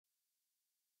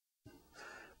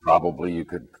Probably you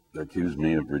could accuse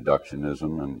me of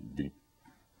reductionism and be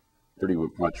pretty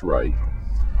much right.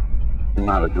 I'm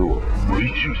not a dualist.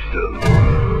 Brace yourself.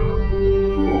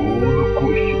 All the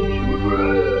questions you ever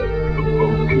had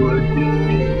about your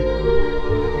identity,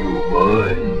 your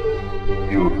mind,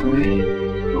 your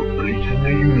place in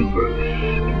the universe,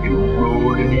 and your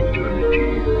role in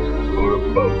eternity are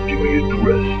about to be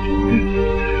addressed in this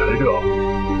head-on.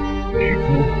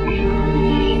 Equal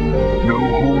business. No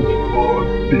holds barred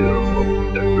bill of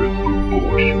epic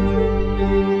proportion.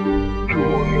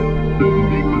 Join the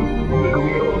Maker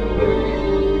Million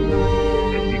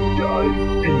and you dive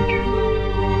into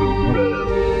the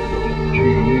realm of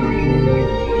interior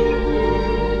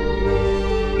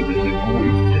There is a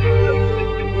great descent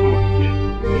afoot.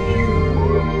 You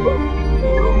are about to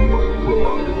become a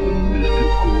fraud in the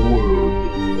mystical world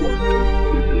of quantum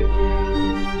physics.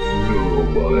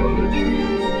 Neurobiology,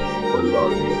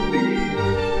 philosophy,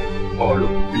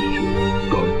 artificial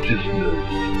consciousness,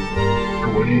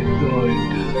 20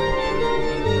 scientists,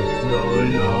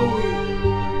 9 hours,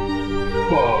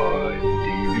 5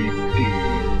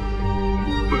 DVDs,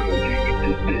 merging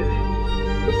into this,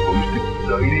 the most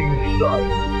exciting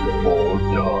science of all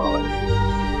time,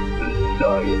 the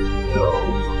science of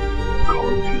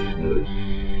consciousness.